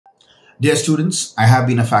Dear students, I have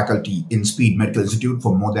been a faculty in Speed Medical Institute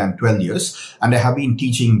for more than 12 years, and I have been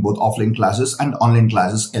teaching both offline classes and online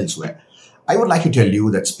classes elsewhere. I would like to tell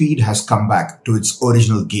you that Speed has come back to its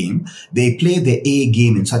original game. They play the A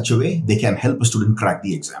game in such a way they can help a student crack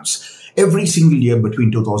the exams. Every single year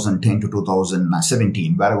between 2010 to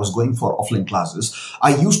 2017, where I was going for offline classes,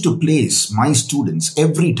 I used to place my students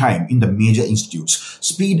every time in the major institutes.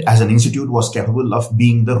 Speed as an institute was capable of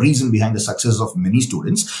being the reason behind the success of many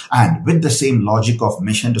students, and with the same logic of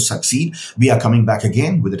mission to succeed, we are coming back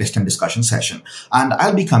again with a test and discussion session. And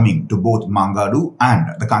I'll be coming to both MANGADU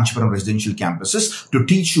and the KANCHIPURAM residential campuses to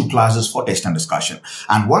teach you classes for test and discussion.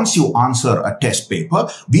 And once you answer a test paper,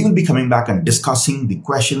 we will be coming back and discussing the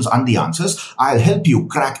questions and the answers. I'll help you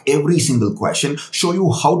crack every single question, show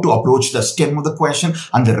you how to approach the stem of the question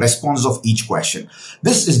and the response of each question.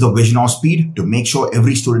 This is the vision of Speed to make sure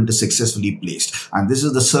every student is successfully placed. And this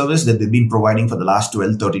is the service that they've been providing for the last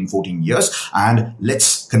 12, 13, 14 years. And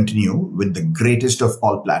let's continue with the greatest of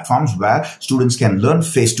all platforms where students can learn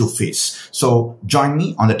face to face. So join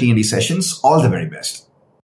me on the T&D sessions. All the very best.